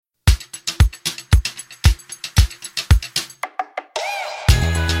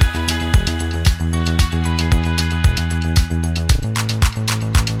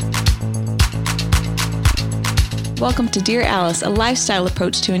Welcome to Dear Alice, a lifestyle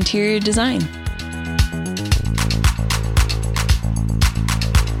approach to interior design.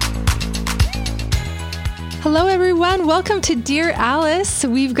 Hello, everyone. Welcome to Dear Alice.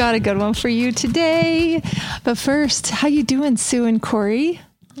 We've got a good one for you today. But first, how you doing, Sue and Corey?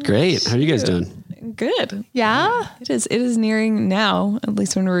 Great. How are you guys doing? Good. Yeah? It is nearing now, at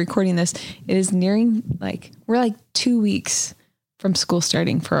least when we're recording this, it is nearing we're 2 weeks from school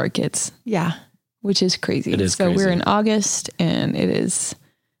starting for our kids. Yeah. Which is crazy. It is so crazy. We're in August and it's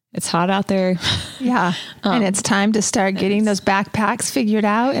hot out there. Yeah. And it's time to start getting those backpacks figured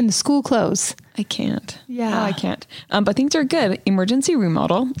out and the school clothes. I can't. Yeah. No, I can't. But things are good. Emergency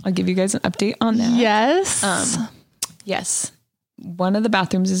remodel. I'll give you guys an update on that. Yes. Yes. One of the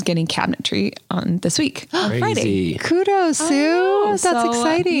bathrooms is getting cabinetry on this week on Friday. Kudos, Sue. That's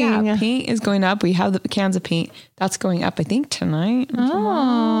exciting. Yeah, paint is going up. We have the cans of paint. That's going up, I think, tonight. Or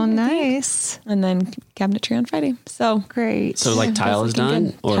tomorrow, nice. And then cabinetry on Friday. So Great. So tile is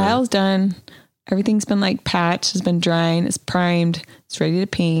done? Or? Tile's done. Everything's been patched, has been drying, it's primed, it's ready to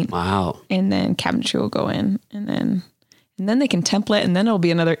paint. Wow. And then cabinetry will go in and then they can template and then it'll be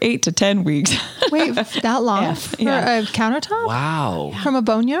another 8 to 10 weeks. Wait, that long for a countertop? Wow. From a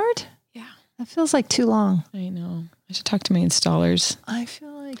boneyard? Yeah. That feels like too long. I know. I should talk to my installers. I feel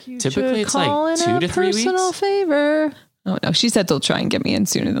like you Typically should it's call in 2 a to 3 weeks. personal favor. Oh no, she said they'll try and get me in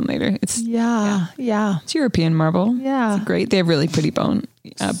sooner than later. It's European marble. Yeah. It's great. They have really pretty boneyard.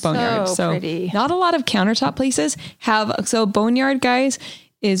 So pretty. Not a lot of countertop places have. So boneyard, guys,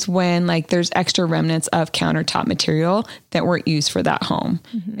 is when there's extra remnants of countertop material that weren't used for that home.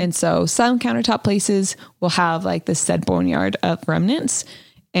 Mm-hmm. And so some countertop places will have this said boneyard of remnants.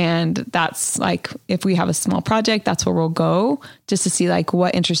 And that's if we have a small project, that's where we'll go just to see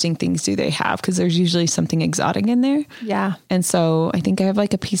what interesting things do they have. Cause there's usually something exotic in there. Yeah. And so I think I have a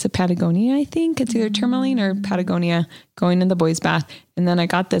piece of Patagonia. I think it's either tourmaline or Patagonia going in the boys' bath. And then I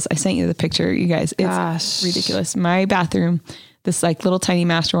got this, I sent you the picture, you guys, it's ridiculous. My bathroom, this little tiny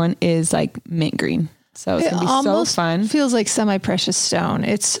master one is mint green. So it's going to be so fun. Feels like semi-precious stone.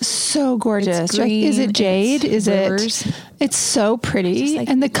 It's so gorgeous. It's green, is it jade? it's Is rivers. It's so pretty.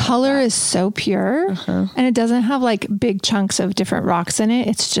 And the color is so pure. And it doesn't have big chunks of different rocks in it.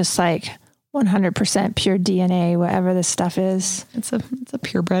 It's just 100% pure DNA, whatever this stuff is. It's a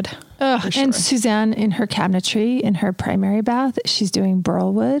purebred. Sure. And Suzanne in her cabinetry, in her primary bath, she's doing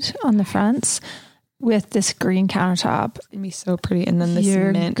burl wood on the fronts with this green countertop. It's going to be so pretty. And then this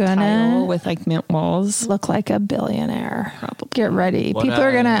You're mint gonna tile with mint walls. Look like a billionaire. Probably. Get ready. People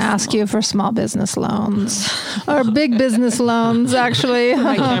are going to ask you for small business loans or big business loans, actually.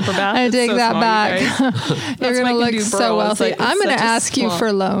 My camper bath. I take so that small, back. You're going to look so wealthy. I'm going to ask you for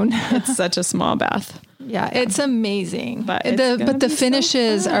a loan. It's such a small bath. Yeah, it's amazing. But the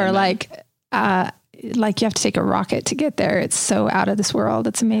finishes are you have to take a rocket to get there. It's so out of this world.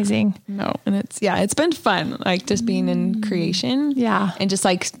 It's amazing. No. And it's been fun. Just being in creation. Yeah. And just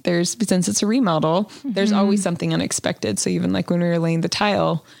since it's a remodel, there's always something unexpected. So even when we were laying the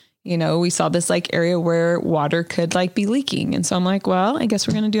tile, we saw this area where water could be leaking. And so I'm well, I guess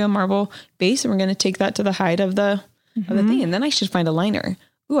we're going to do a marble base and we're going to take that to the height of the thing. And then I should find a liner.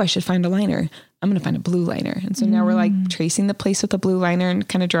 Ooh, I should find a liner. I'm going to find a blue liner. And so now we're tracing the place with a blue liner and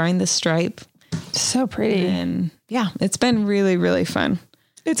kind of drawing the stripe. So pretty. And it's been really, really fun.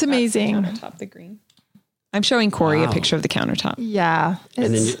 It's amazing. Countertop, the green. I'm showing Corey a picture of the countertop. Yeah.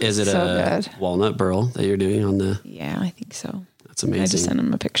 And then is it a walnut burl that you're doing on the? Yeah, I think so. That's amazing. I just sent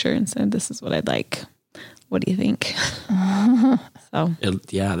him a picture and said, this is what I'd like. What do you think?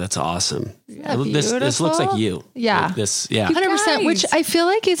 That's awesome. This looks like you. Yeah. 100%, which I feel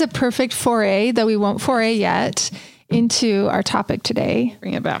is a perfect foray, though we won't foray yet, into our topic today.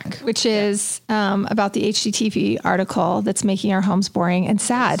 Bring it back. Which is about the HGTV article that's making our homes boring and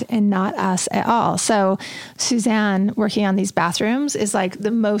sad and not us at all. So Suzanne working on these bathrooms is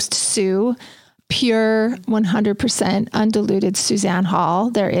the most Sue, pure 100% undiluted Suzanne Hall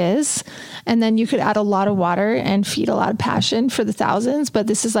there is. And then you could add a lot of water and feed a lot of passion for the thousands, but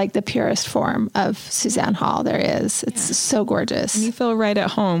this is the purest form of Suzanne Hall there is. It's so gorgeous. And you feel right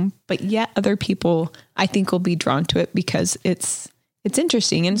at home, but yet other people I think will be drawn to it because it's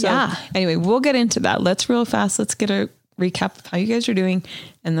interesting. And so anyway, we'll get into that. Let's get a recap of how you guys are doing.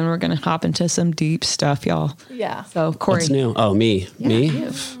 And then we're going to hop into some deep stuff, y'all. Yeah. So Corey. What's new? Oh, me. Me?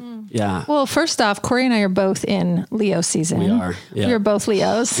 You. Yeah. Well, first off, Corey and I are both in Leo season. We are. Yeah. We are both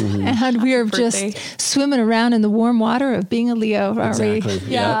Leos. And we are just swimming around in the warm water of being a Leo, aren't we?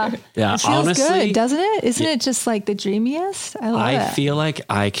 Yeah. Yeah. It feels honestly, good, doesn't it? Isn't it just the dreamiest? I love it. I feel like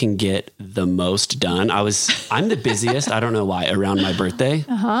I can get the most done. I'm the busiest. I don't know why, around my birthday.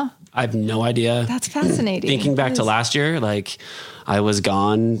 I have no idea. That's fascinating. Thinking back to last year, like I was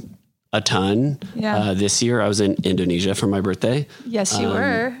gone a ton. Yeah. This year I was in Indonesia for my birthday. Yes, you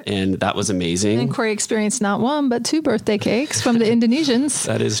were. And that was amazing. And Corey experienced not one, but 2 birthday cakes from the Indonesians.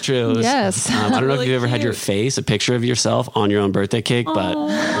 That is true. Yes. I don't know Really if you ever had your cute. face, a picture of yourself on your own birthday cake, but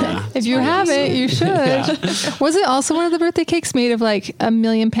yeah. If you haven't, you should. Was it also one of the birthday cakes made of like a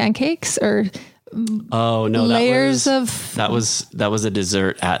million pancakes or Oh no, layers that was a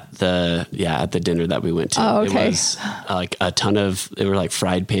dessert at the dinner that we went to. Oh, okay. It was like a ton of, they were like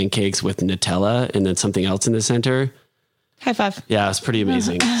fried pancakes with Nutella and then something else in the center. High five. Yeah, it's pretty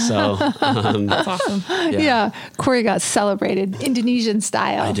amazing. So That's awesome. yeah. Corey got celebrated Indonesian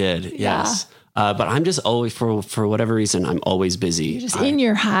style. I did. Yes. But I'm just always, for whatever reason, I'm always busy. You're just in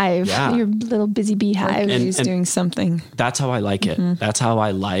your hive, your little busy beehive. He's doing something. That's how I like it. That's how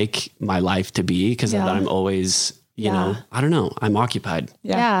I like my life to be, because I'm always, you know, I don't know, I'm occupied.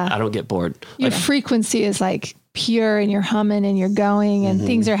 Yeah. I don't get bored. Your frequency is like pure and you're humming and you're going and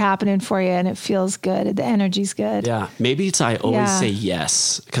things are happening for you and it feels good. The energy's good. Yeah. Maybe it's, I always say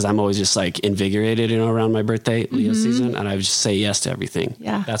yes, because I'm always just like invigorated, you know, around my birthday, Leo season. And I would just say yes to everything.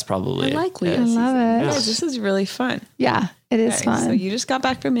 Yeah. That's probably I like it. Leo. I love it. Guys, this is really fun. Yeah, it is Okay, fun. So you just got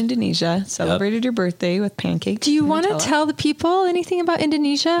back from Indonesia, celebrated your birthday with pancakes. Do you want to tell the people anything about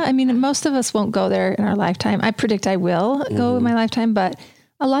Indonesia? I mean, most of us won't go there in our lifetime. I predict I will go in my lifetime, but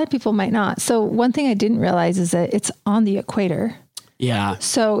a lot of people might not. So one thing I didn't realize is that it's on the equator. Yeah.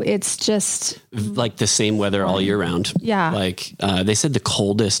 So it's just like the same weather all year round. Yeah. Like they said the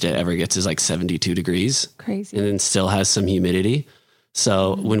coldest it ever gets is like 72 degrees. crazy. And then still has some humidity.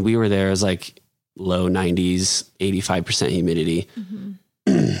 So when we were there, it was like low 90s, 85% humidity.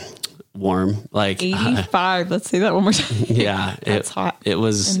 Warm, like 85. Let's say that one more time. yeah, That's hot. It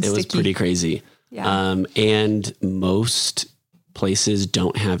was and sticky. pretty crazy. Yeah. And most places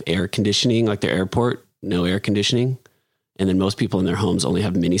don't have air conditioning, like their airport, no air conditioning. And then most people in their homes only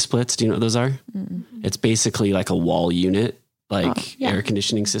have mini splits. Do you know what those are? Mm-hmm. It's basically like a wall unit, like air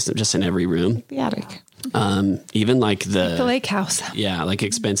conditioning system just in every room. The attic. Even like The lake house. yeah, like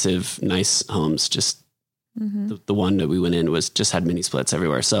expensive, nice homes. Just the one that we went in was just had mini splits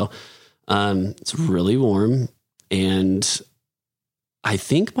everywhere. So it's really warm. And I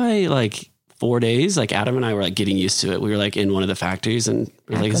think by like 4 days, like Adam and I were like getting used to it. We were like in one of the factories and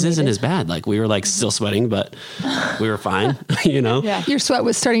we were like, this isn't as bad. Like we were like still sweating, but we were fine, you know? Yeah. Your sweat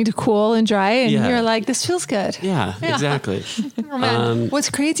was starting to cool and dry and Yeah. you're like, this feels good. Yeah, exactly. Oh, man. What's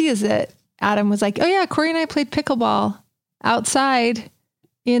crazy is that Adam was like, oh yeah, Corey and I played pickleball outside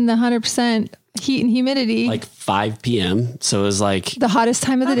in the 100% heat and humidity. Like 5 p.m. So it was like, the hottest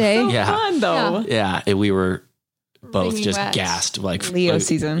time of the day. So Yeah. fun though. yeah, and we were both Wringing just wet. gassed. Like Leo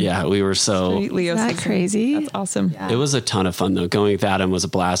season. Yeah, we were so, Straight Leo Isn't that season. crazy? That's awesome. it was a ton of fun though. Going with Adam was a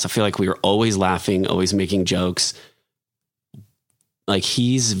blast. I feel like we were always laughing, always making jokes. Like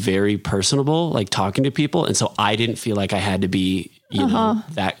he's very personable, like talking to people. And so I didn't feel like I had to be, you know,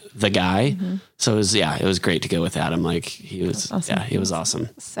 the guy. So it was great to go with Adam. Like he was, awesome. he was awesome.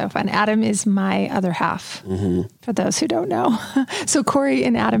 So fun. Adam is my other half, for those who don't know. So Corey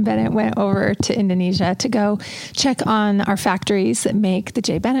and Adam Bennett went over to Indonesia to go check on our factories that make the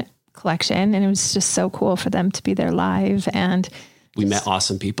J. Bennett collection. And it was just so cool for them to be there live. And We met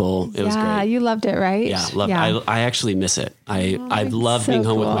awesome people. It was yeah, great. you loved it, right? Yeah, loved it. I actually miss it. I love so being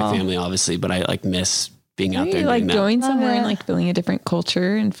home with my cool. family, obviously, but I like miss being out there You doing like that. going somewhere it. and like feeling a different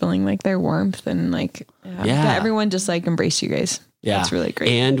culture and feeling like their warmth and like that everyone just like embraced you guys. Yeah. That's really great.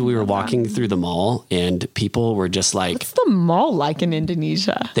 And we were walking through the mall and people were just like, What's the mall like in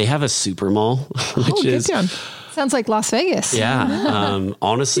Indonesia? they have a super mall, which is, Good job. Sounds like Las Vegas. yeah.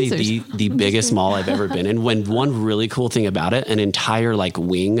 Honestly, the biggest mall I've ever been in. When one really cool thing about it, an entire like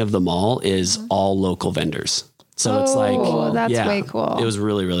wing of the mall is all local vendors. So it's like, that's way cool. It was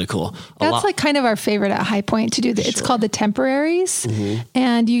really, really cool. That's like kind of our favorite at High Point to do. It's called the Temporaries.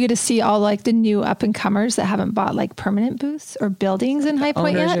 And you get to see all like the new up and comers that haven't bought like permanent booths or buildings in High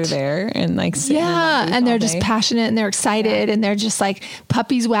Point Owners yet. are there and like sitting in that booth and they're all just day. passionate and they're excited and they're just like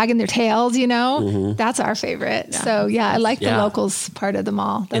puppies wagging their tails, you know? That's our favorite. So yeah, I like the locals part of the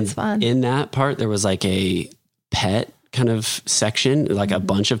mall. That's fun. In that part, there was like a pet kind of section, like a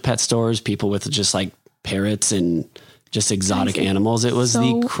bunch of pet stores, people with just like parrots and just exotic animals. It was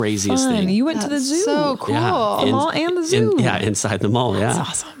the craziest fun. thing. You went to the zoo. So cool. Yeah. The mall and the zoo. Inside the mall. Yeah. That's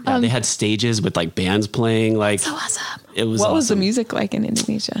awesome. Yeah, they had stages with like bands playing. Like, So awesome. it was What was the awesome. music like in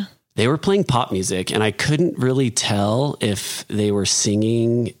Indonesia? They were playing pop music and I couldn't really tell if they were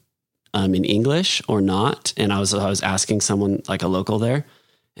singing in English or not. And I was asking someone like a local there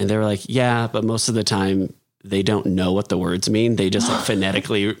and they were like, yeah, but most of the time they don't know what the words mean. They just like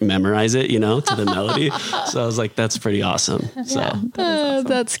phonetically memorize it, to the melody. So I was like, that's pretty awesome. So awesome.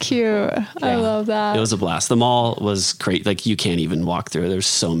 That's cute. Yeah. I love that. It was a blast. The mall was great. Like you can't even walk through. There's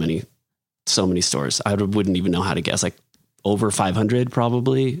so many stores. I wouldn't even know how to guess, like over 500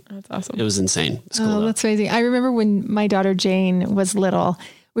 probably. That's awesome. It was insane. It's cool that's amazing. I remember when my daughter Jane was little,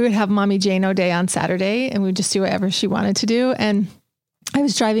 we would have Mommy Jane-O Day on Saturday and we'd just do whatever she wanted to do. And I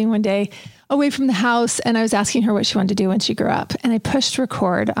was driving one day away from the house and I was asking her what she wanted to do when she grew up. And I pushed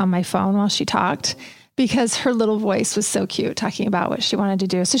record on my phone while she talked because her little voice was so cute talking about what she wanted to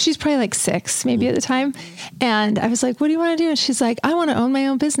do. So she's probably like 6 maybe at the time. And I was like, what do you want to do? And she's like, I want to own my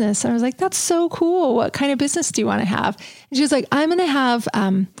own business. And I was like, that's so cool. What kind of business do you want to have? And she was like, I'm going to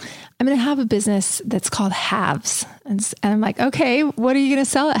have a business that's called Halves. And I'm like, okay, what are you going to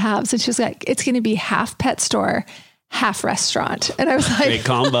sell at Halves? And she was like, it's going to be half pet store, half restaurant. And I was like, great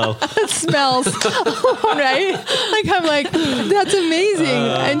combo. It smells right. Like, I'm like, that's amazing.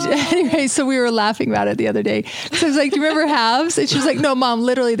 And anyway, so we were laughing about it the other day. So I was like, do you remember Halves? And she was like, no, Mom,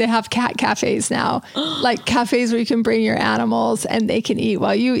 literally they have cat cafes now, like cafes where you can bring your animals and they can eat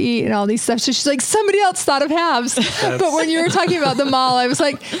while you eat and all these stuff. So she's like, somebody else thought of Halves. But when you were talking about the mall, I was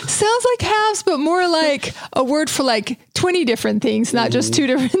like, sounds like Halves, but more like a word for like 20 different things, not just 2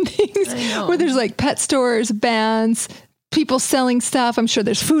 different things, where there's like pet stores, bands, people selling stuff. I'm sure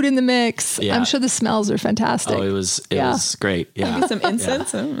there's food in the mix. Yeah. I'm sure the smells are fantastic. Oh, it was great. Yeah. Maybe some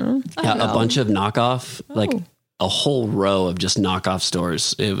incense. I don't know. Yeah, a bunch of knockoff, like a whole row of just knockoff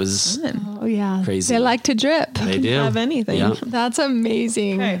stores. It was crazy. They like to drip. They do. Have anything. Yeah. That's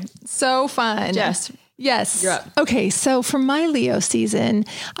amazing. Okay. So fun. Jess. Yes. You're up. Okay. So for my Leo season,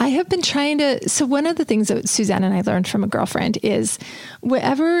 I have been so one of the things that Suzanne and I learned from a girlfriend is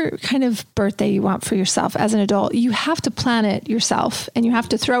whatever kind of birthday you want for yourself as an adult, you have to plan it yourself and you have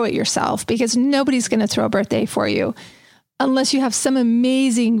to throw it yourself because nobody's going to throw a birthday for you unless you have some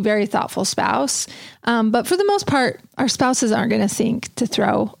amazing, very thoughtful spouse. But for the most part, our spouses aren't going to think to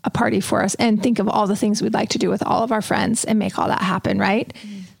throw a party for us and think of all the things we'd like to do with all of our friends and make all that happen. Right.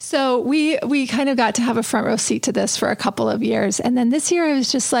 Mm-hmm. So we kind of got to have a front row seat to this for a couple of years. And then this year I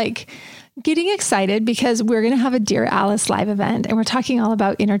was just like getting excited because we're going to have a Dear Alice live event and we're talking all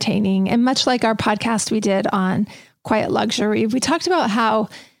about entertaining. And much like our podcast we did on Quiet Luxury, we talked about how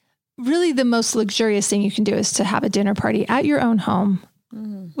really the most luxurious thing you can do is to have a dinner party at your own home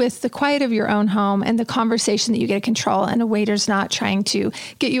with the quiet of your own home and the conversation that you get to control and a waiter's not trying to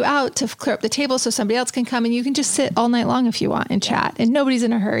get you out to clear up the table so somebody else can come and you can just sit all night long if you want and chat and nobody's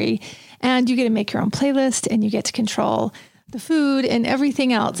in a hurry and you get to make your own playlist and you get to control the food and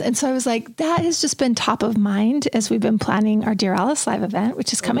everything else. And so I was like, that has just been top of mind as we've been planning our Dear Alice live event,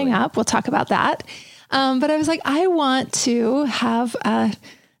 which is coming up. We'll talk about that. But I was like, I want to have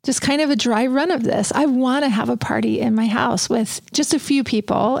just kind of a dry run of this. I want to have a party in my house with just a few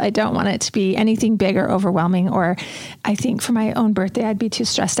people. I don't want it to be anything big or overwhelming, or I think for my own birthday, I'd be too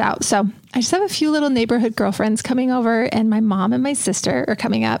stressed out. So I just have a few little neighborhood girlfriends coming over and my mom and my sister are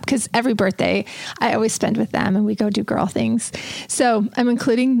coming up because every birthday I always spend with them and we go do girl things. So I'm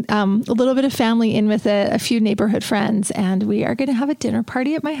including a little bit of family in with it, a few neighborhood friends, and we are going to have a dinner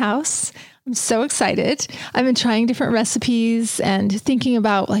party at my house. I'm so excited. I've been trying different recipes and thinking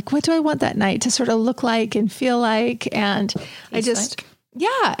about like, what do I want that night to sort of look like and feel like? And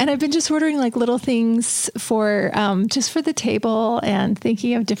and I've been just ordering like little things for, just for the table and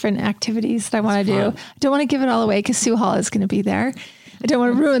thinking of different activities that I want to do. I don't want to give it all away because Sue Hall is going to be there. I don't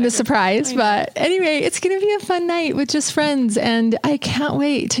want to ruin the surprise, but anyway, it's going to be a fun night with just friends. And I can't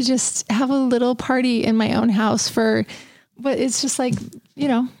wait to just have a little party in my own house but it's just like,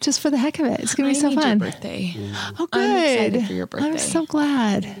 just for the heck of it. It's going to be so fun. Your birthday. Oh, good. I'm excited for your birthday. I'm so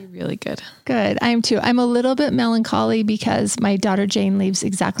glad. It'll be really good. Good. I am too. I'm a little bit melancholy because my daughter Jane leaves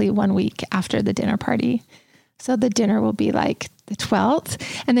exactly 1 week after the dinner party. So the dinner will be like the 12th.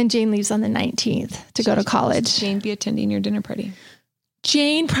 And then Jane leaves on the 19th to go to college. Should Jane be attending your dinner party?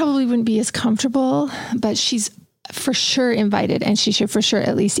 Jane probably wouldn't be as comfortable, but she's for sure invited and she should for sure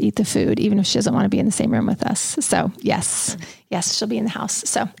at least eat the food, even if she doesn't want to be in the same room with us. So yes, she'll be in the house.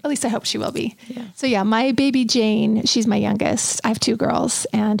 So at least I hope she will be. Yeah. So yeah, my baby Jane, she's my youngest. I have 2 girls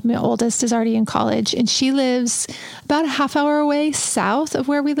and my oldest is already in college and she lives about a half hour away south of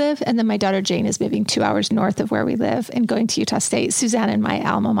where we live. And then my daughter Jane is moving 2 hours north of where we live and going to Utah State, Suzanne and my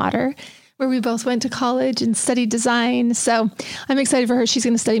alma mater, where we both went to college and studied design. So I'm excited for her. She's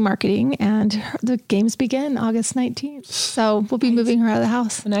going to study marketing and the games begin August 19th. So we'll be moving her out of the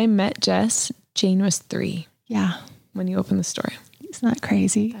house. When I met Jess, Jane was 3. Yeah. When you opened the store. Isn't that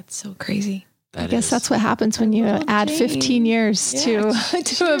crazy? That's so crazy. I guess that's what happens when you add 15 years to a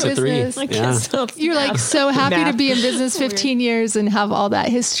business. You're like so happy to be in business 15 years and have all that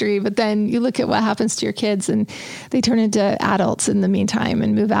history. But then you look at what happens to your kids and they turn into adults in the meantime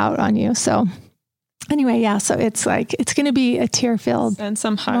and move out on you. So anyway, so it's like, it's going to be a tear-filled and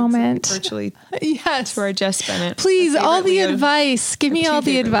some hugs moment. Virtually. Yes. To our Jess Bennett. Please, all the advice. Give me all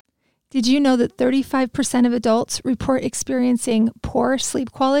the advice. Did you know that 35% of adults report experiencing poor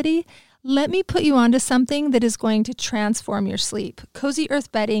sleep quality? Let me put you onto something that is going to transform your sleep. Cozy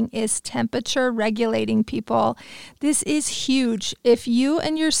Earth bedding is temperature regulating, people. This is huge. If you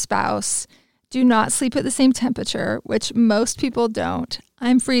and your spouse do not sleep at the same temperature, which most people don't,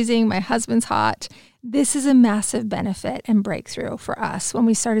 I'm freezing, my husband's hot. This is a massive benefit and breakthrough for us when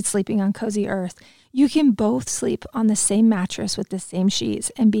we started sleeping on Cozy Earth. You can both sleep on the same mattress with the same sheets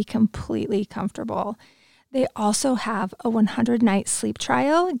and be completely comfortable. They also have a 100-night sleep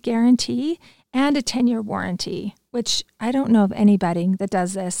trial guarantee and a 10-year warranty, which I don't know of any bedding that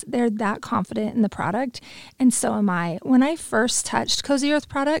does this. They're that confident in the product, and so am I. When I first touched Cozy Earth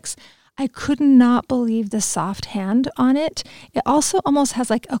products, I could not believe the soft hand on it. It also almost has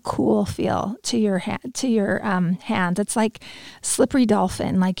like a cool feel to your hand. It's like slippery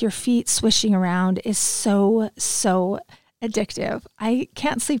dolphin, like your feet swishing around is so addictive. I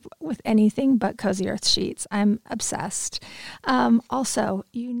can't sleep with anything but Cozy Earth sheets. I'm obsessed. Also,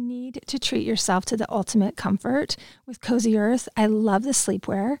 you need to treat yourself to the ultimate comfort with Cozy Earth. I love the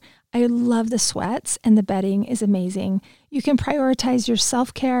sleepwear. I love the sweats, and the bedding is amazing. You can prioritize your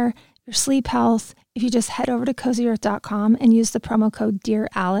self-care, your sleep health, if you just head over to cozyearth.com and use the promo code Dear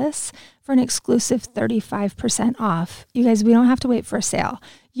Alice for an exclusive 35% off. You guys, we don't have to wait for a sale.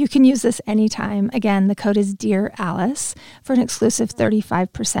 You can use this anytime. Again, the code is Dear Alice for an exclusive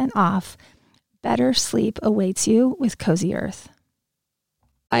 35% off. Better sleep awaits you with Cozy Earth.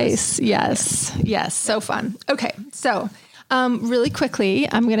 Ice. Yes. So fun. Okay. So really quickly,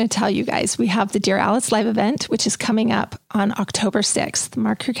 I'm going to tell you guys, we have the Dear Alice live event, which is coming up on October 6th.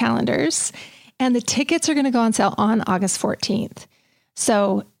 Mark your calendars. And the tickets are going to go on sale on August 14th.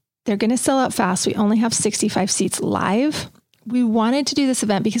 So they're going to sell out fast. We only have 65 seats live. We wanted to do this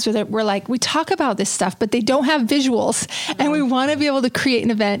event because we're like, we talk about this stuff, but they don't have visuals. And we want to be able to create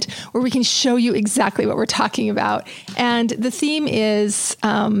an event where we can show you exactly what we're talking about. And the theme is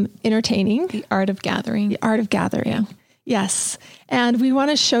entertaining. The art of gathering. The art of gathering. Yeah. Yes. And we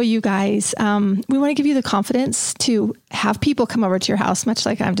want to show you guys, we want to give you the confidence to have people come over to your house, much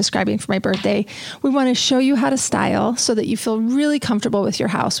like I'm describing for my birthday. We want to show you how to style so that you feel really comfortable with your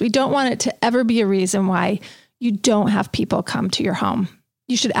house. We don't want it to ever be a reason why you don't have people come to your home.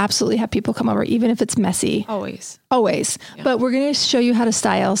 You should absolutely have people come over, even if it's messy. Always. Yeah. But we're going to show you how to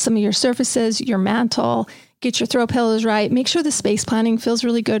style some of your surfaces, your mantle, get your throw pillows right. Make sure the space planning feels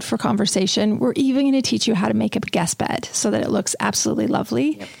really good for conversation. We're even going to teach you how to make a guest bed so that it looks absolutely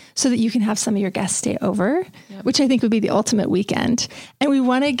lovely, so that you can have some of your guests stay over, which I think would be the ultimate weekend. And we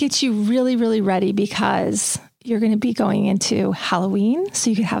want to get you really, really ready because you're going to be going into Halloween.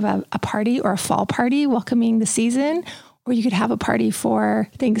 So you could have a party or a fall party welcoming the season, or you could have a party for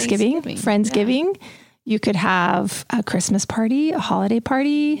Thanksgiving. Friendsgiving. Yeah. You could have a Christmas party, a holiday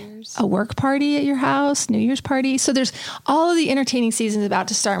party, a work party at your house, New Year's party. So there's all of the entertaining seasons about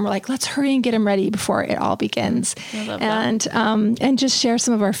to start. And we're like, let's hurry and get them ready before it all begins. I love that. And just share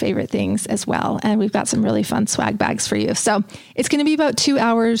some of our favorite things as well. And we've got some really fun swag bags for you. So it's going to be about 2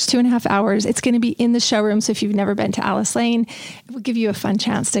 hours, 2.5 hours. It's going to be in the showroom. So if you've never been to Alice Lane, it will give you a fun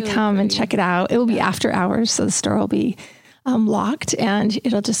chance to come and check it out. It will be after hours. So the store will be locked, and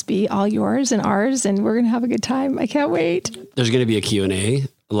it'll just be all yours and ours, and we're going to have a good time. I can't wait. There's going to be a Q&A,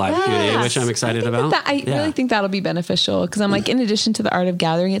 a live Q&A, which I'm excited about. I really think that'll be beneficial because I'm like, in addition to the art of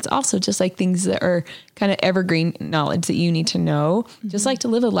gathering, it's also just like things that are kind of evergreen knowledge that you need to know, just like to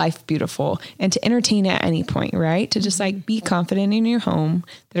live a life beautiful and to entertain at any point, right? To just like be confident in your home,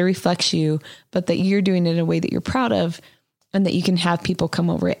 that it reflects you, but that you're doing it in a way that you're proud of, and that you can have people come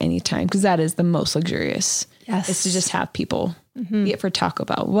over at any time, because that is the most luxurious. Yes. Is to just have people, be it for Taco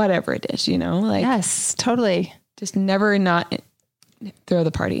Bell, whatever it is, like, yes, totally. Just never not throw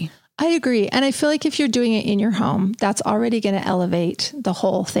the party. I agree. And I feel like if you're doing it in your home, that's already going to elevate the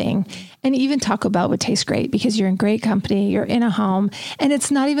whole thing. And even Taco Bell would taste great because you're in great company, you're in a home, and it's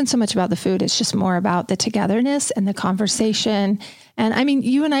not even so much about the food. It's just more about the togetherness and the conversation. And I mean,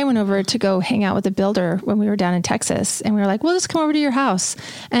 you and I went over to go hang out with a builder when we were down in Texas, and we were like, well, let's come over to your house.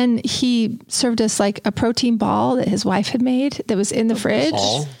 And he served us like a protein ball that his wife had made that was in the fridge.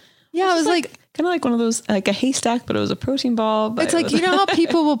 Ball? Yeah, it was like kind of like one of those, like a haystack, but it was a protein ball. But it's like, you know how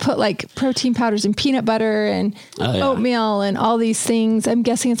people will put like protein powders and peanut butter and oatmeal and all these things. I'm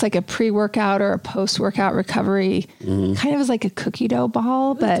guessing it's like a pre-workout or a post-workout recovery. Kind of is like a cookie dough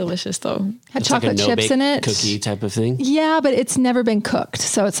ball, but delicious though. Had chocolate chips in it. Cookie type of thing. Yeah, but it's never been cooked.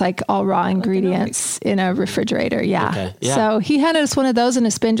 So it's like all raw ingredients in a refrigerator. Yeah. Okay. Yeah. So he handed us one of those in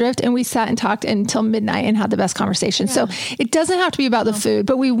a Spindrift, and we sat and talked until midnight and had the best conversation. So it doesn't have to be about the food,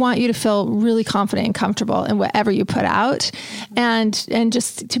 but we want you to feel really confident and comfortable in whatever you put out, and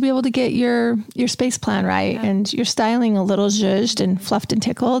just to be able to get your space plan right and your styling a little zhuzhed and fluffed and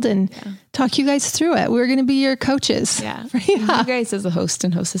tickled, and talk you guys through it. We're going to be your coaches. Yeah. You guys as a host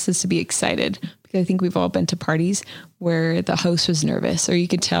and hostesses to be excited, because I think we've all been to parties where the host was nervous, or you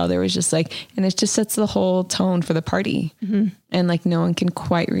could tell there was just like, and it just sets the whole tone for the party. And like no one can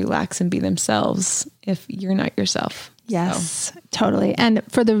quite relax and be themselves if you're not yourself. Yes, totally. And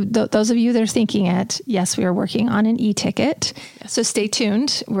for those of you that are thinking it, yes, we are working on an e-ticket. Yes. So stay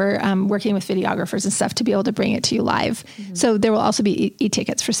tuned. We're working with videographers and stuff to be able to bring it to you live. So there will also be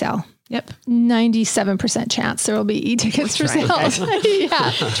e-tickets for sale. Yep. 97% chance there will be e-tickets for sale.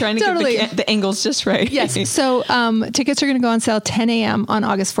 Trying to get the angles just right. Yes. So tickets are going to go on sale 10 a.m. on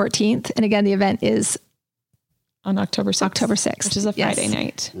August 14th. And again, the event is on October 6th. Which is a Friday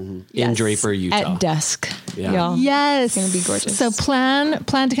night. In Draper, Utah. At dusk. Yeah. Y'all. Yes. It's going to be gorgeous. So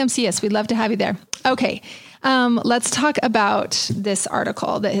plan to come see us. We'd love to have you there. Okay. Let's talk about this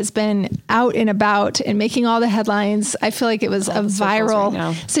article that has been out and about and making all the headlines. I feel like it was a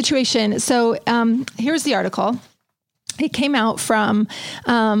viral situation. So here's the article. It came out from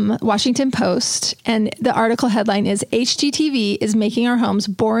Washington Post, and the article headline is HGTV is making our homes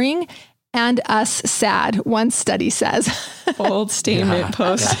boring and us sad, one study says. Bold statement,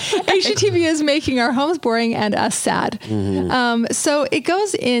 Post. HGTV is making our homes boring and us sad. So it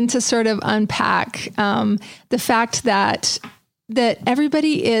goes in to sort of unpack the fact that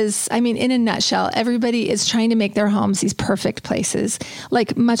everybody is, I mean, in a nutshell, everybody is trying to make their homes these perfect places,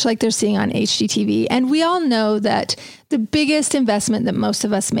 like much like they're seeing on HGTV. And we all know that the biggest investment that most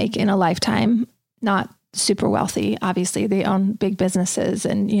of us make in a lifetime, not super wealthy, obviously they own big businesses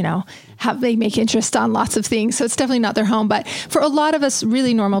and, you know, they make interest on lots of things. So it's definitely not their home. But for a lot of us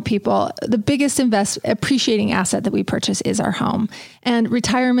really normal people, the biggest appreciating asset that we purchase is our home, and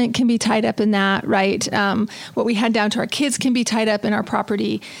retirement can be tied up in that, right? What we hand down to our kids can be tied up in our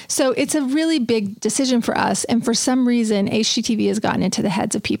property. So it's a really big decision for us. And for some reason, HGTV has gotten into the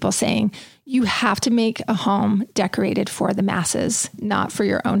heads of people saying, you have to make a home decorated for the masses, not for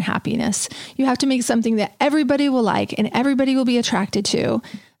your own happiness. You have to make something that everybody will like and everybody will be attracted to,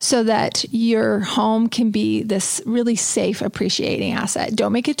 so that your home can be this really safe, appreciating asset.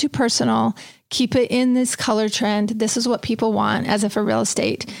 Don't make it too personal. Keep it in this color trend. This is what people want, as if a real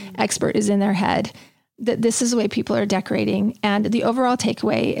estate expert is in their head. That this is the way people are decorating. And the overall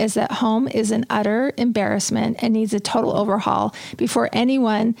takeaway is that home is an utter embarrassment and needs a total overhaul before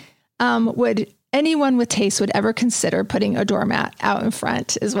anyone with taste would ever consider putting a doormat out in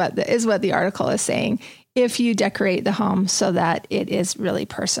front, is what the article is saying, if you decorate the home so that it is really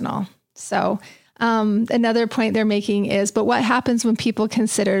personal. So another point they're making is, but what happens when people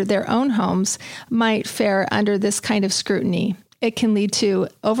consider their own homes might fare under this kind of scrutiny? It can lead to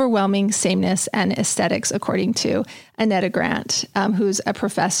overwhelming sameness and aesthetics, according to Annetta Grant, who's a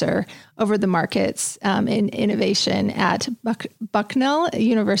professor over the markets in innovation at Bucknell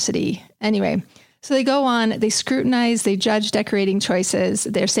University. Anyway, so they go on, they scrutinize, they judge decorating choices.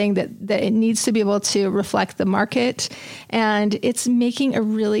 They're saying that it needs to be able to reflect the market, and it's making a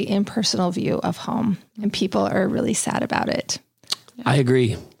really impersonal view of home, and people are really sad about it. Yeah. I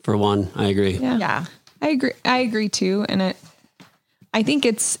agree. For one, I agree. Yeah. I agree too. And I think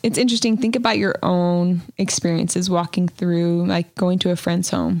it's interesting. Think about your own experiences walking through, like going to a friend's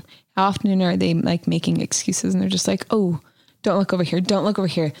home. How often are they like making excuses, and they're just like, oh, don't look over here. Don't look over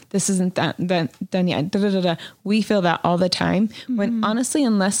here. This isn't done yet. Da, da, da, da. We feel that all the time. When honestly,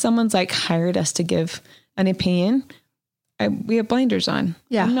 unless someone's like hired us to give an opinion, we have blinders on.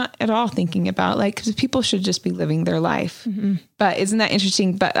 Yeah. I'm not at all thinking about like, because people should just be living their life. But isn't that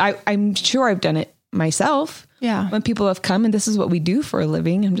interesting? But I'm sure I've done it myself. Yeah. When people have come and this is what we do for a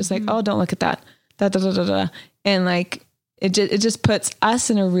living, I'm just like, oh, don't look at that. Da, da, da, da, da. And like, it just puts us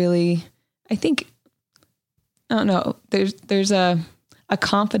in a really, I think, I don't know, there's a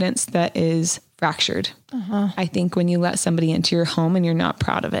confidence that is fractured. I think when you let somebody into your home and you're not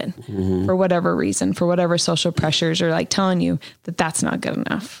proud of it for whatever reason, for whatever social pressures are like telling you that that's not good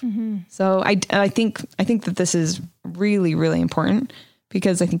enough. So I think that this is really, really important,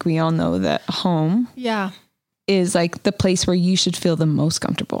 because I think we all know that home is like the place where you should feel the most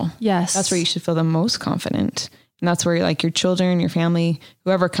comfortable. Yes. That's where you should feel the most confident. And that's where like your children, your family,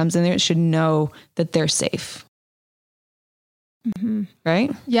 whoever comes in there should know that they're safe.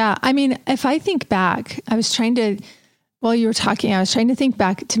 Right? Yeah. I mean, if I think back, while you were talking, I was trying to think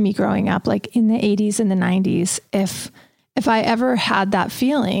back to me growing up, like in the 80s and the 90s, if I ever had that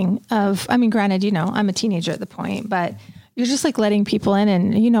feeling of, I mean, granted, I'm a teenager at the point, but you're just like letting people in.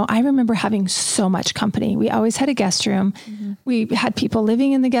 And, I remember having so much company. We always had a guest room. We had people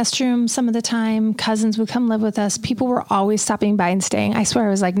living in the guest room some of the time. Cousins would come live with us. People were always stopping by and staying. I swear, I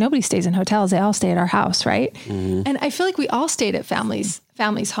was like, nobody stays in hotels. They all stay at our house. Right. And I feel like we all stayed at families'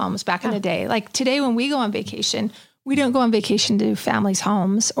 homes back in the day. Like today, when we go on vacation, we don't go on vacation to families'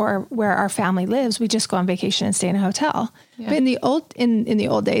 homes or where our family lives. We just go on vacation and stay in a hotel. Yeah. But in the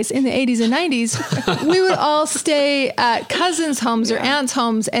old days, in the 80s and 90s, we would all stay at cousins' homes or aunts'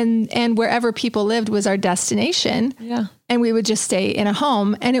 homes, and wherever people lived was our destination. Yeah. And we would just stay in a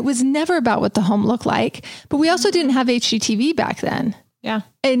home. And it was never about what the home looked like. But we also didn't have HGTV back then. Yeah.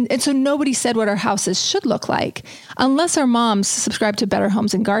 And so nobody said what our houses should look like unless our moms subscribed to Better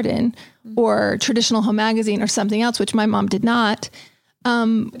Homes and Garden or Traditional Home Magazine or something else, which my mom did not.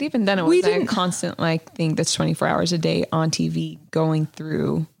 But even then it was a constant thing that's 24 hours a day on TV going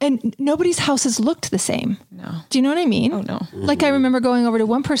through. And nobody's houses looked the same. No. Do you know what I mean? Oh, no. Like I remember going over to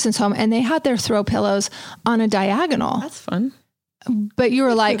one person's home and they had their throw pillows on a diagonal. That's fun. But you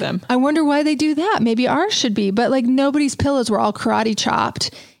were like, I wonder why they do that. Maybe ours should be. But like nobody's pillows were all karate chopped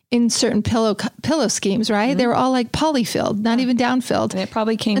in certain pillow schemes, right? They were all like poly-filled, not even down-filled. And it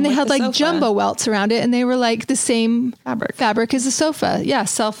probably came and they with had the like sofa. jumbo welts around it, and they were like the same fabric as the sofa. Yeah,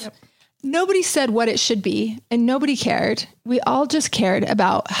 Yep. Nobody said what it should be, and nobody cared. We all just cared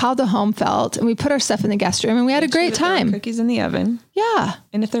about how the home felt, and we put our stuff in the guest room, and we had a great time. Cookies in the oven. Yeah.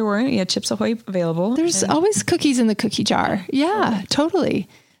 And if there weren't, you had Chips Ahoy available. There's always cookies in the cookie jar. Yeah, totally.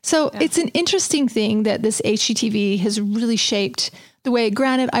 So it's an interesting thing that this HGTV has really shaped the way.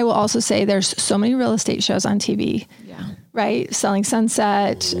 Granted, I will also say there's so many real estate shows on TV. Yeah. Right? Selling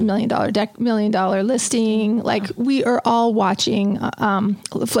Sunset, $1 million listing. Like we are all watching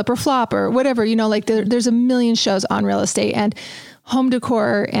Flip or Flop or whatever, like there's a million shows on real estate, and home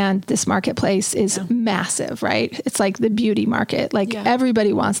decor and this marketplace is massive, right? It's like the beauty market. Like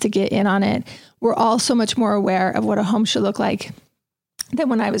everybody wants to get in on it. We're all so much more aware of what a home should look like than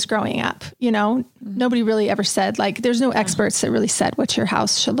when I was growing up. Nobody really ever said, like, there's no experts that really said what your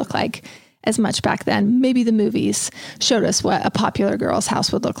house should look like as much back then. Maybe the movies showed us what a popular girl's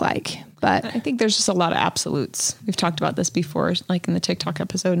house would look like. But I think there's just a lot of absolutes. We've talked about this before, like in the TikTok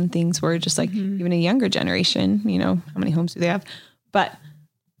episode and things where just like even a younger generation, how many homes do they have? But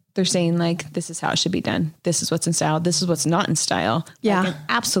they're saying like, this is how it should be done. This is what's in style. This is what's not in style. Yeah. Like an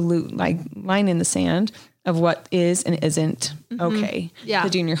absolute like line in the sand of what is and isn't okay to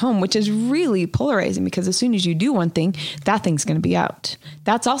do in your home, which is really polarizing, because as soon as you do one thing, that thing's going to be out.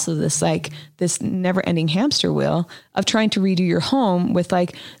 That's also this never ending hamster wheel of trying to redo your home with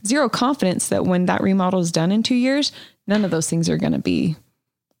like zero confidence that when that remodel is done in 2 years, none of those things are going to be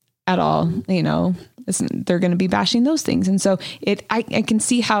at all, they're going to be bashing those things. And so I can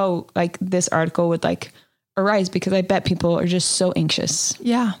see how like this article would like arise, because I bet people are just so anxious.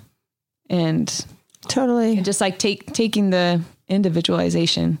 Yeah. And totally. And just like taking the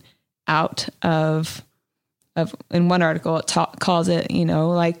individualization out of in one article, it calls it,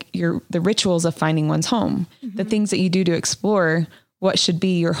 like the rituals of finding one's home, the things that you do to explore what should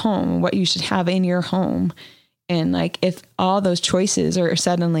be your home, what you should have in your home. And like, if all those choices are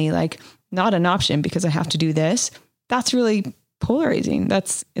suddenly like not an option because I have to do this, that's really polarizing.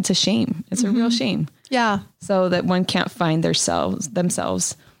 It's a shame. It's a real shame. Yeah. So that one can't find themselves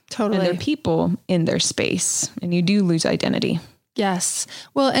totally, and their people in their space, and you do lose identity. Yes.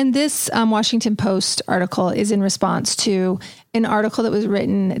 Well, and this Washington Post article is in response to an article that was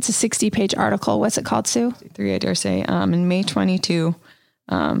written. It's a 60-page article. What's it called, Sue? 3, I dare say. In May 22,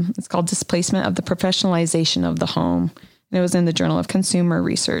 it's called Displacement of the Professionalization of the Home. And it was in the Journal of Consumer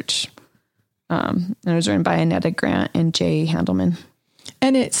Research. And it was written by Annetta Grant and Jay Handelman.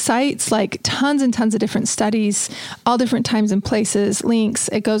 And it cites like tons and tons of different studies, all different times and places, links.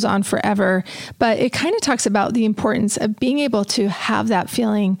 It goes on forever. But it kind of talks about the importance of being able to have that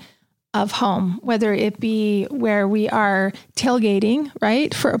feeling of home, whether it be where we are tailgating,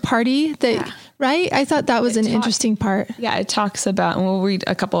 right, for a party right? I thought that was an interesting part. Yeah, it talks about, and we'll read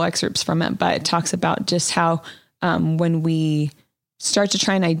a couple excerpts from it, but it talks about just how when we start to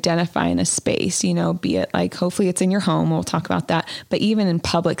try and identify in a space, be it like, hopefully it's in your home, we'll talk about that, but even in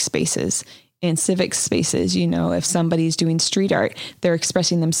public spaces, in civic spaces. You know, if somebody's doing street art, they're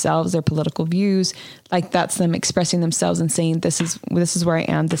expressing themselves, their political views, like that's them expressing themselves and saying, this is where I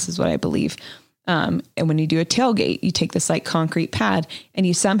am. This is what I believe. And when you do a tailgate, you take this like concrete pad and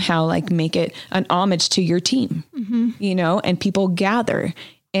you somehow like make it an homage to your team, you know, and people gather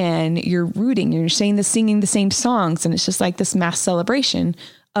and you're rooting, you're singing the same songs. And it's just like this mass celebration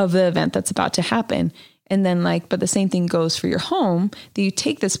of the event that's about to happen. And then like, but the same thing goes for your home, that you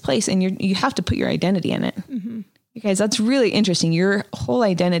take this place and you have to put your identity in it. You guys, that's really interesting. Your whole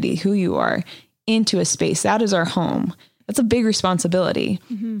identity, who you are, into a space. That is our home. That's a big responsibility.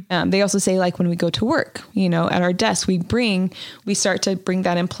 They also say like when we go to work, you know, at our desk, we start to bring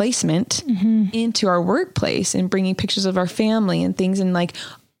that emplacement into our workplace and bringing pictures of our family and things and like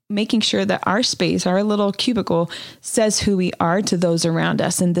making sure that our space, our little cubicle says who we are to those around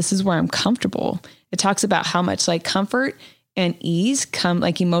us. And this is where I'm comfortable. It talks about how much like comfort and ease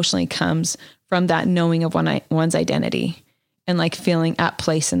emotionally comes from that knowing of one's identity. And like feeling at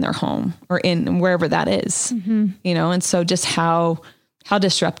place in their home or in wherever that is, you know? And so just how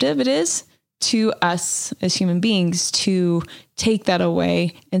disruptive it is to us as human beings to take that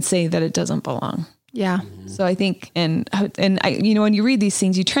away and say that it doesn't belong. Yeah. So I think, and I, you know, when you read these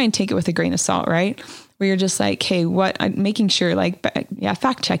things, you try and take it with a grain of salt, right? Where you're just like, hey, making sure like,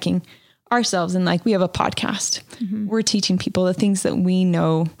 fact checking ourselves. And like, we have a podcast, we're teaching people the things that we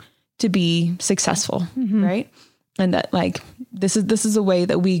know to be successful, right? And that like, this is a way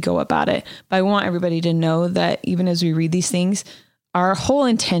that we go about it. But I want everybody to know that even as we read these things, our whole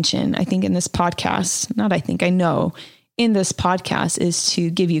intention, I think in this podcast, I know in this podcast is to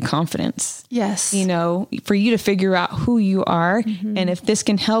give you confidence. Yes. You know, for you to figure out who you are. And if this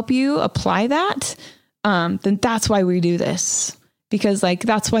can help you apply that, then that's why we do this. Because like,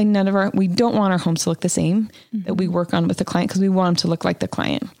 that's why we don't want our homes to look the same that we work on with the client, because we want them to look like the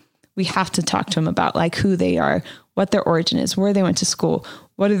client. We have to talk to them about like who they are, what their origin is, where they went to school,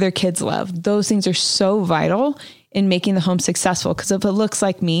 what do their kids love. Those things are so vital in making the home successful. Because if it looks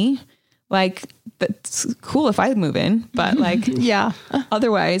like me, like that's cool if I move in, but like,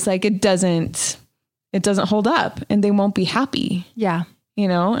 otherwise like it doesn't hold up and they won't be happy. Yeah. You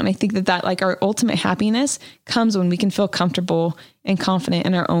know, and I think that like our ultimate happiness comes when we can feel comfortable and confident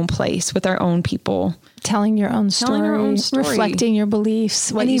in our own place with our own people. Telling your own story, reflecting your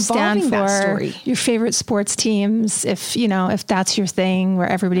beliefs, what you stand for, your favorite sports teams. If that's your thing, where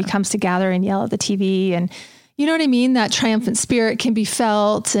everybody comes to gather and yell at the TV, and you know what I mean? That triumphant spirit can be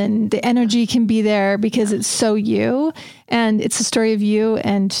felt and the energy can be there because it's so you, and it's a story of you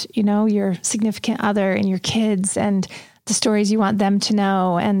and, you know, your significant other and your kids and the stories you want them to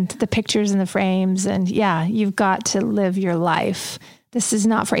know and the pictures and the frames. And you've got to live your life. This is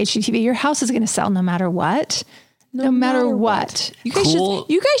not for HGTV. Your house is going to sell no matter what. No matter what. You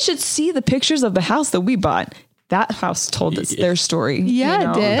guys should see the pictures of the house that we bought. That house told us their story.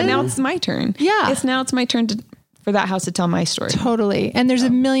 Yeah, it did. And now it's my turn. Yeah. It's my turn for that house to tell my story. Totally. And there's a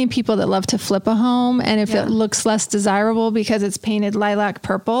million people that love to flip a home. And if it looks less desirable because it's painted lilac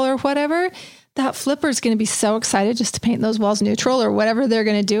purple or whatever, that flipper is going to be so excited just to paint those walls neutral or whatever they're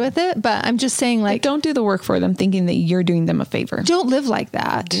going to do with it. But I'm just saying, like, don't do the work for them thinking that you're doing them a favor. Don't live like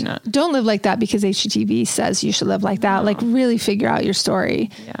that. Do not. Don't live like that because HGTV says you should live like that. No. Like, really figure out your story.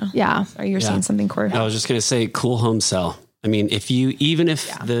 Yeah. Sorry, you're saying something, Corey. I was just going to say cool home sell. I mean, if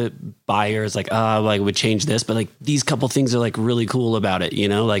the buyer is like, would change this, but like these couple things are like really cool about it, you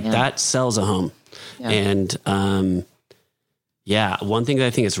know, like that sells a home. Yeah. And, one thing that I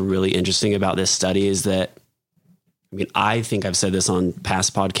think is really interesting about this study is that, I mean, I think I've said this on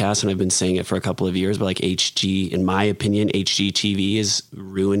past podcasts and I've been saying it for a couple of years, but like in my opinion, HGTV is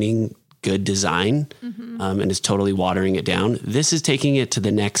ruining good design and is totally watering it down. This is taking it to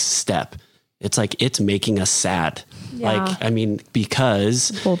the next step. It's like, it's making us sad. Yeah. Like, I mean,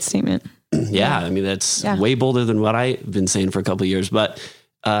 because bold statement. I mean, that's way bolder than what I've been saying for a couple of years, but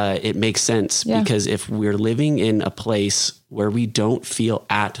it makes sense because if we're living in a place where we don't feel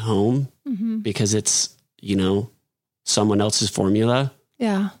at home because it's, you know, someone else's formula.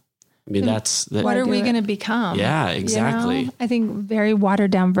 Yeah. I mean, what are we going to become? Yeah, exactly. You know? I think very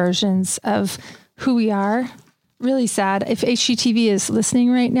watered down versions of who we are. Really sad. If HGTV is listening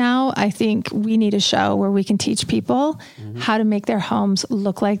right now, I think we need a show where we can teach people how to make their homes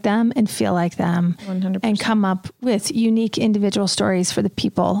look like them and feel like them 100%. And come up with unique individual stories for the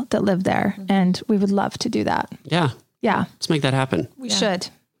people that live there. And we would love to do that. Yeah. Yeah. Let's make that happen. We should.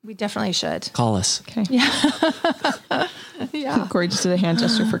 We definitely should. Call us. Okay. Yeah. Corey just did a hand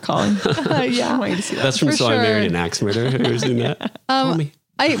gesture for calling. Yeah. I want you to see that. That's from So I Married an Axe Murderer. Have you ever seen that? Call me.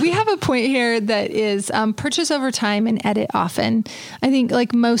 We have a point here that is purchase over time and edit often. I think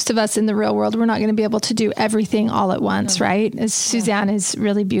like most of us in the real world, we're not going to be able to do everything all at once, right? As Suzanne is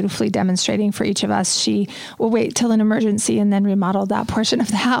really beautifully demonstrating for each of us, she will wait till an emergency and then remodel that portion of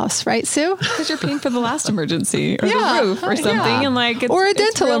the house, right, Sue? Because you're paying for the last emergency or the roof or something, and like or a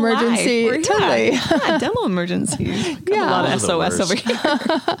dental emergency, totally. Dental emergency. A lot of SOS over here.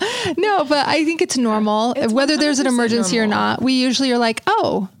 No, but I think it's normal. Whether there's an emergency or not, we usually are like,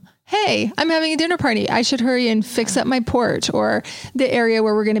 oh, hey, I'm having a dinner party. I should hurry and fix up my porch or the area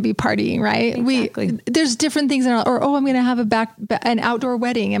where we're going to be partying, right? Exactly. There's different things I'm going to have an outdoor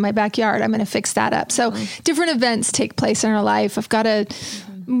wedding in my backyard. I'm going to fix that up. So different events take place in our life. I've got to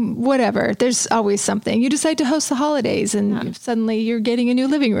whatever. There's always something. You decide to host the holidays and suddenly you're getting a new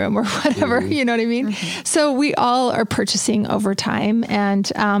living room or whatever, you know what I mean? So we all are purchasing over time. And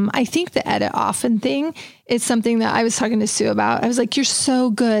I think the edit often thing is something that I was talking to Sue about. I was like, you're so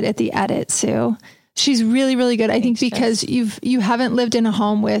good at the edit, Sue. She's really, really good. I think because you haven't lived in a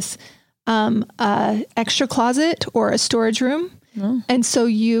home with a extra closet or a storage room. No. And so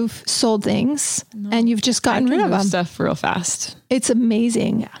you've sold things and you've just gotten rid of them. Stuff real fast. It's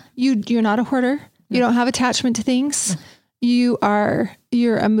amazing. Yeah. You're not a hoarder. No. You don't have attachment to things. No.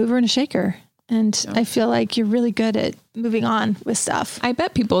 You're a mover and a shaker. And I feel like you're really good at moving on with stuff. I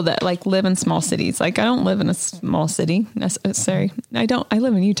bet people that like live in small cities, like I don't live in a small city necessarily. I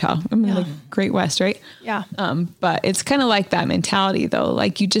live in Utah. I'm in the Great West, right? Yeah. But it's kind of like that mentality though.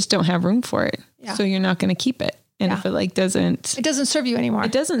 Like you just don't have room for it. Yeah. So you're not going to keep it. And if it doesn't serve you anymore.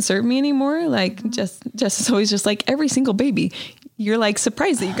 It doesn't serve me anymore. Like just it's always just like every single baby. You're like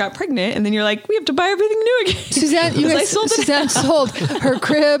surprised that you got pregnant and then you're like, we have to buy everything new again. Suzanne sold her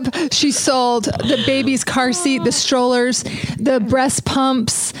crib. She sold the baby's car seat, the strollers, the breast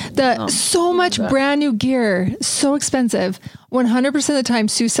pumps, so much brand new gear, so expensive. 100% of the time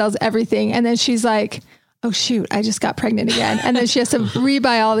Sue sells everything. And then she's like, oh shoot, I just got pregnant again. And then she has to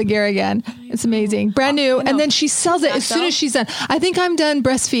rebuy all the gear again. It's amazing. Brand new. And then she sells it as soon as she's done. I think I'm done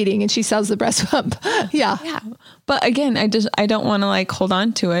breastfeeding and she sells the breast pump. Yeah. But again, I don't want to like hold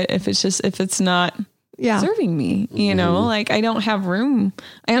on to it if it's not serving me, you know, like I don't have room.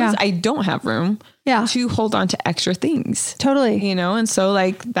 I don't have room to hold on to extra things. Totally. You know? And so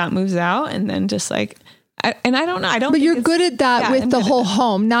like that moves out and then just like, I don't know. But you're good at that with the whole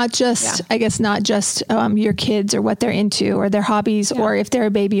home, not just, I guess, not just your kids or what they're into or their hobbies or if they're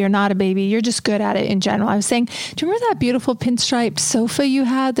a baby or not a baby. You're just good at it in general. I was saying, do you remember that beautiful pinstriped sofa you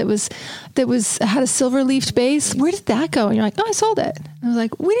had that had a silver leafed base? Where did that go? And you're like, oh, I sold it. And I was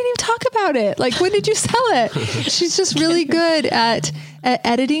like, we didn't even talk about it. Like, when did you sell it? She's just really good at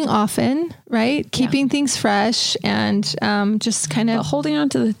editing often, right? Keeping things fresh and just kind of holding on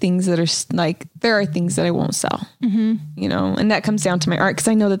to the things that are like, there are things that I won't sell, you know, and that comes down to my art because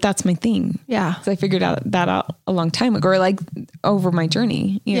I know that that's my thing. Yeah. Because I figured that out a long time ago or like over my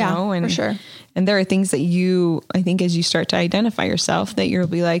journey, you know, and for sure. And there are things that I think as you start to identify yourself that you'll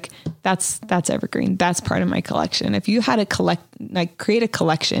be like, that's evergreen. That's part of my collection. If you had create a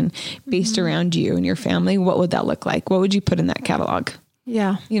collection based around you and your family, what would that look like? What would you put in that catalog?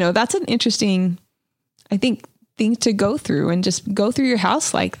 Yeah. You know, that's an interesting, I think, thing to go through and just go through your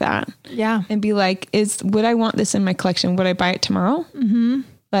house like that. Yeah. And be like, would I want this in my collection? Would I buy it tomorrow? Mm-hmm.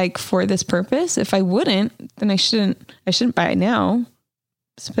 Like for this purpose? If I wouldn't, then I shouldn't buy it now.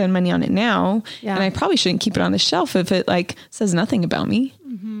 Spend money on it now. Yeah. And I probably shouldn't keep it on the shelf if it like says nothing about me.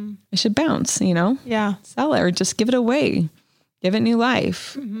 Mm-hmm. I should bounce, you know? Yeah. Sell it or just give it away. Give it new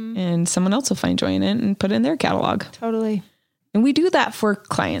life. Mm-hmm. And someone else will find joy in it and put it in their catalog. Totally. And we do that for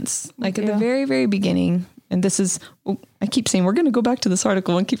clients, like at the very, very beginning. And this is, I keep saying, we're going to go back to this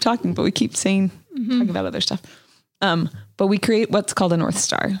article and keep talking, but we keep saying, talking about other stuff. But we create what's called a North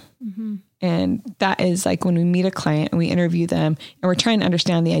Star. Mm-hmm. And that is like when we meet a client and we interview them and we're trying to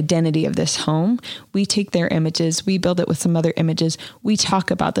understand the identity of this home. We take their images, we build it with some other images. We talk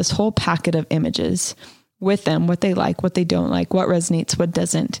about this whole packet of images with them, what they like, what they don't like, what resonates, what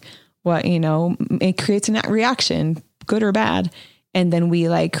doesn't, what, you know, it creates a reaction, good or bad. And then we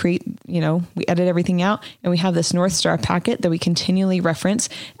like create, you know, we edit everything out and we have this North Star packet that we continually reference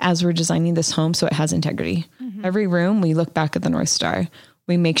as we're designing this home. So it has integrity. Mm-hmm. Every room, we look back at the North Star.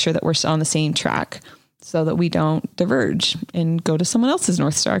 We make sure that we're still on the same track so that we don't diverge and go to someone else's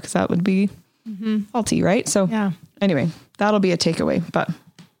North Star. Cause that would be faulty. Right. So anyway, that'll be a takeaway, but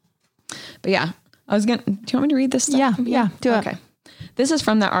yeah, do you want me to read this stuff? Yeah. Do it. Okay. This is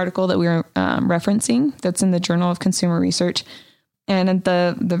from that article that we were referencing. That's in the Journal of Consumer Research. And in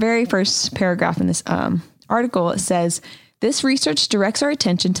the very first paragraph in this article, it says, This research directs our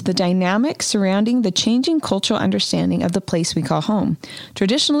attention to the dynamic surrounding the changing cultural understanding of the place we call home.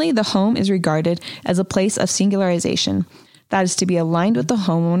 Traditionally, the home is regarded as a place of singularization, that is to be aligned with the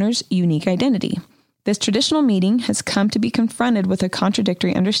homeowner's unique identity. This traditional meaning has come to be confronted with a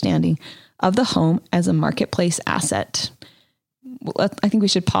contradictory understanding of the home as a marketplace asset. I think we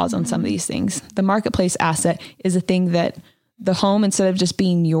should pause on some of these things. The marketplace asset is a thing that the home, instead of just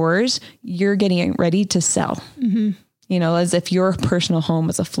being yours, you're getting it ready to sell. Mm-hmm. You know, as if your personal home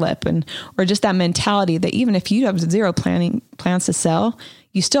was a flip, or just that mentality that even if you have zero plans to sell,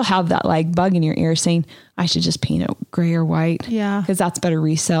 you still have that like bug in your ear saying, I should just paint it gray or white. Yeah. Because that's better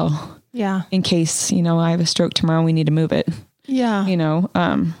resell. Yeah. In case, you know, I have a stroke tomorrow and we need to move it. Yeah. You know,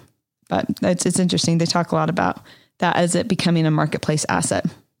 but it's interesting. They talk a lot about that as it becoming a marketplace asset.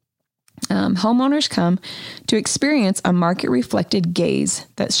 Homeowners come to experience a market reflected gaze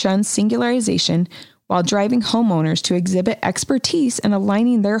that shuns singularization while driving homeowners to exhibit expertise in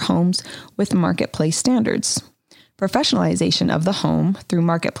aligning their homes with marketplace standards. Professionalization of the home through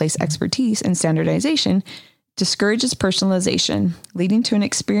marketplace expertise and standardization discourages personalization, leading to an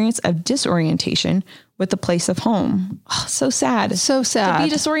experience of disorientation with the place of home. Oh, so sad. So sad. To be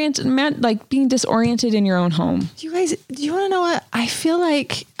disoriented, like being disoriented in your own home. Do you want to know what? I feel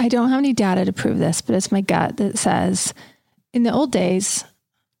like I don't have any data to prove this, but it's my gut that says in the old days,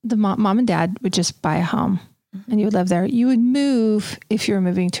 the mom and dad would just buy a home and you would live there. You would move if you were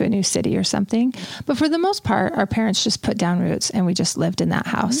moving to a new city or something. But for the most part, our parents just put down roots and we just lived in that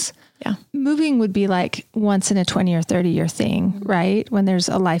house. Yeah. Moving would be like once in a 20 or 30 year thing, right? When there's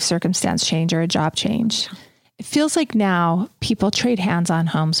a life circumstance change or a job change. It feels like now people trade hands on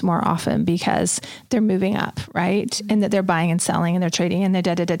homes more often because they're moving up, right? And that they're buying and selling and they're trading and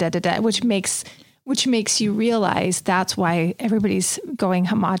they're which makes you realize that's why everybody's going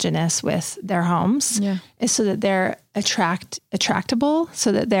homogenous with their homes, is so that they're attractable,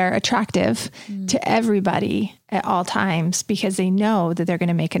 so that they're attractive to everybody at all times, because they know that they're going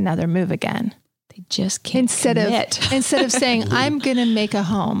to make another move again. They just can't instead of saying, I'm going to make a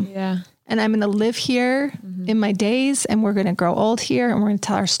home. Yeah. And I'm going to live here in my days, and we're going to grow old here, and we're going to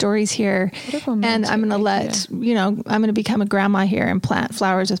tell our stories here. And I'm going to I'm going to become a grandma here and plant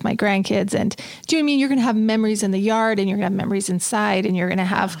flowers with my grandkids. And do you know what I mean? You're going to have memories in the yard, and you're going to have memories inside, and you're going to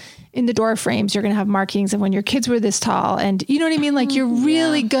have in the door frames, you're going to have markings of when your kids were this tall. And you know what I mean? Like you're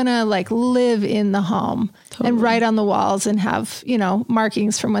really going to like live in the home and write on the walls and have,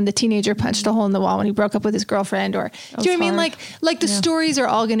 markings from when the teenager punched a hole in the wall when he broke up with his girlfriend, or do you know what I mean? Like the stories are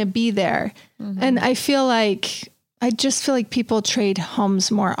all going to be there. And I just feel like people trade homes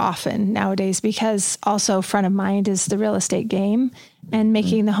more often nowadays, because also front of mind is the real estate game and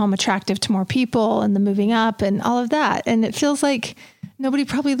making the home attractive to more people and the moving up and all of that. And it feels like nobody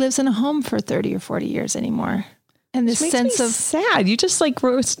probably lives in a home for 30 or 40 years anymore. And this sense of sad. You just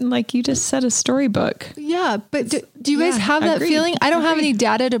you just said a storybook. Yeah. But do you guys have that feeling? I don't have any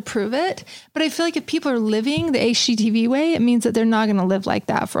data to prove it, but I feel like if people are living the HGTV way, it means that they're not going to live like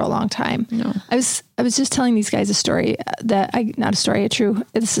that for a long time. No. I was just telling these guys a story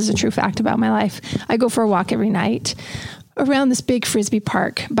this is a true fact about my life. I go for a walk every night around this big Frisbee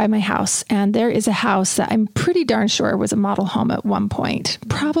park by my house. And there is a house that I'm pretty darn sure was a model home at one point,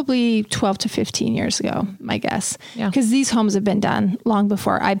 probably 12 to 15 years ago, my guess. Yeah. Because these homes have been done long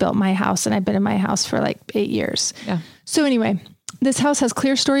before I built my house, and I've been in my house for like 8 years. Yeah. So anyway, this house has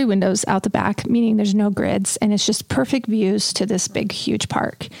clear story windows out the back, meaning there's no grids, and it's just perfect views to this big, huge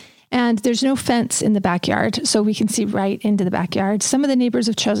park. And there's no fence in the backyard, so we can see right into the backyard. Some of the neighbors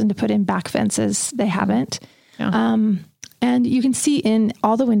have chosen to put in back fences. They haven't. Yeah. And you can see in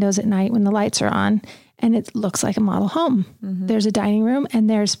all the windows at night when the lights are on, and it looks like a model home. Mm-hmm. There's a dining room, and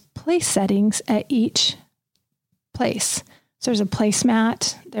there's place settings at each place. So there's a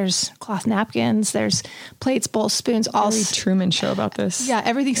placemat, there's cloth napkins, there's plates, bowls, spoons, all. Very Truman Show about this. Yeah,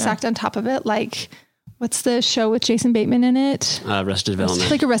 everything's stacked on top of it. Like, what's the show with Jason Bateman in it? Arrested Development.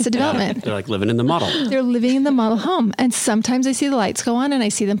 Like Arrested Development. They're like living in the model. They're living in the model home. And sometimes I see the lights go on and I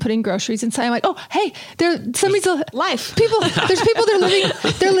see them putting groceries inside. I'm like, oh, hey, there's life. There's people,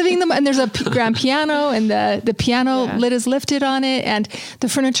 they're living them. And there's a grand piano, and the piano lid is lifted on it, and the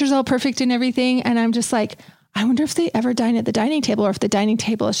furniture's all perfect and everything. And I'm just like, I wonder if they ever dine at the dining table, or if the dining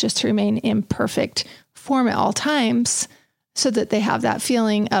table is just to remain in perfect form at all times, so that they have that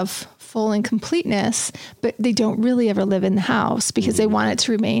feeling of full and completeness, but they don't really ever live in the house because they want it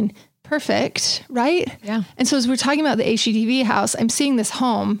to remain perfect. Right. Yeah. And so as we're talking about the HGTV house, I'm seeing this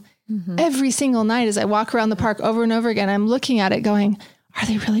home every single night as I walk around the park over and over again. I'm looking at it going, are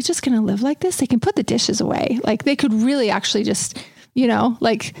they really just going to live like this? They can put the dishes away. Like they could really actually just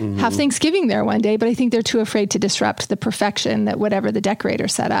like have Thanksgiving there one day, but I think they're too afraid to disrupt the perfection that whatever the decorator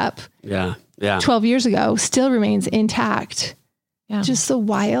set up 12 years ago still remains intact. Yeah. Just the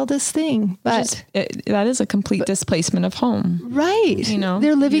wildest thing. But that is a complete displacement of home. Right.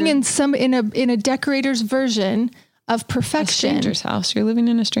 They're living in a decorator's version of perfection. A stranger's house. You're living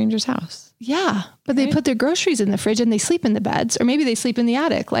in a stranger's house. Yeah. But they put their groceries in the fridge and they sleep in the beds, or maybe they sleep in the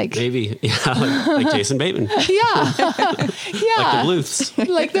attic. Maybe. Yeah. Like Jason Bateman. Yeah. Yeah. Like the Bluths.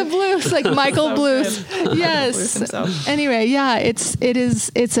 Like the Bluths, like Michael Bluth. Yes. Anyway. Yeah.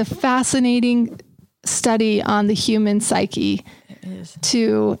 It's a fascinating study on the human psyche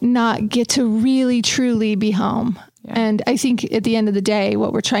to not get to really truly be home. Yeah. And I think at the end of the day,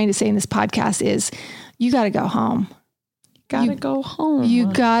 what we're trying to say in this podcast is you got to go home. You go home.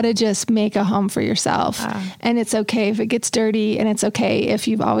 You got to just make a home for yourself. And it's okay if it gets dirty, and it's okay if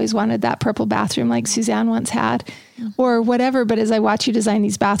you've always wanted that purple bathroom like Suzanne once had or whatever. But as I watch you design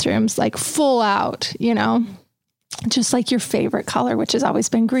these bathrooms, like full out, just like your favorite color, which has always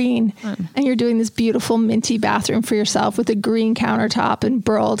been green. And you're doing this beautiful minty bathroom for yourself with a green countertop and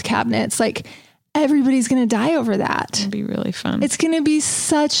burled cabinets. Like everybody's going to die over that. It'll be really fun. It's going to be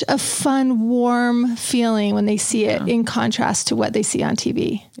such a fun, warm feeling when they see it in contrast to what they see on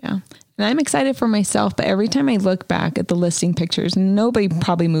TV. Yeah. And I'm excited for myself, but every time I look back at the listing pictures, nobody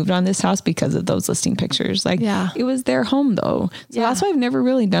probably moved on this house because of those listing pictures. It was their home though. So that's why I've never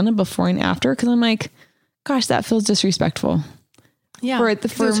really done a before and after. Cause I'm like, gosh, that feels disrespectful. Yeah.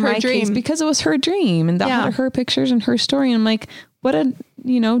 For my case, because it was her dream and that had her pictures and her story. And I'm like, what a,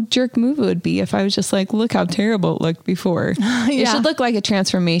 jerk move it would be if I was just like, look how terrible it looked before. It should look like a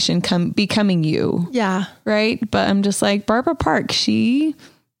transformation becoming you. Yeah. Right. But I'm just like Barbara Park.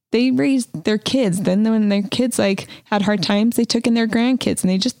 They raised their kids. Then when their kids had hard times, they took in their grandkids and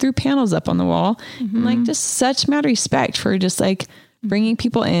they just threw panels up on the wall. And just such mad respect for just bringing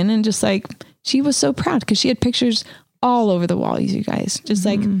people in and just she was so proud because she had pictures all over the wall, you guys, just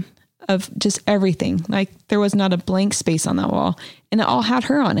of just everything. There was not a blank space on that wall and it all had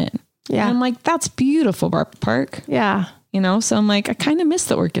her on it. Yeah. And I'm like, that's beautiful, Barbara Park. Yeah. So I'm like, I kind of miss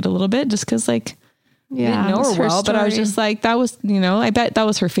the orchid a little bit just because I didn't know her well, but I was just like, that was, I bet that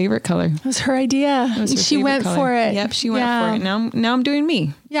was her favorite color. It was her idea. She went for it. Yep. She went for it. Now I'm doing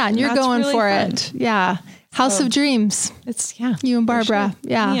me. Yeah. And you're going really for it. Yeah. House of Dreams. It's you and Barbara. Sure.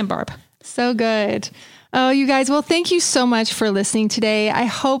 Yeah. Me and Barb. So good. Oh, you guys. Well, thank you so much for listening today. I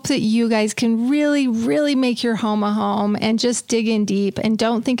hope that you guys can really, really make your home a home and just dig in deep and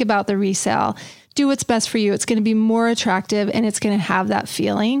don't think about the resale. Do what's best for you. It's going to be more attractive and it's going to have that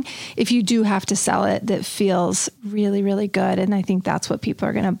feeling if you do have to sell it that feels really, really good. And I think that's what people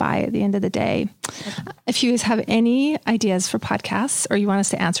are going to buy at the end of the day. If you guys have any ideas for podcasts or you want us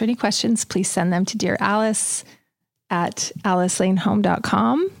to answer any questions, please send them to Dear Alice at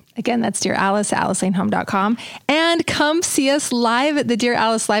alicelanehome.com. Again, that's Dear Alice at alicelanehome.com. And come see us live at the Dear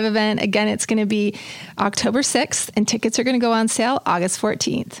Alice live event. Again, it's going to be October 6th and tickets are going to go on sale August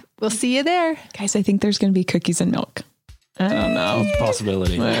 14th. We'll see you there. Guys, I think there's going to be cookies and milk. I don't know.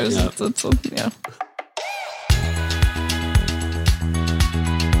 Possibility. Yeah.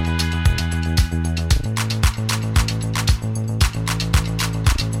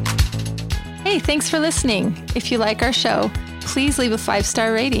 Hey, thanks for listening. If you like our show, please leave a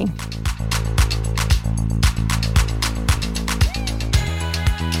 5-star rating.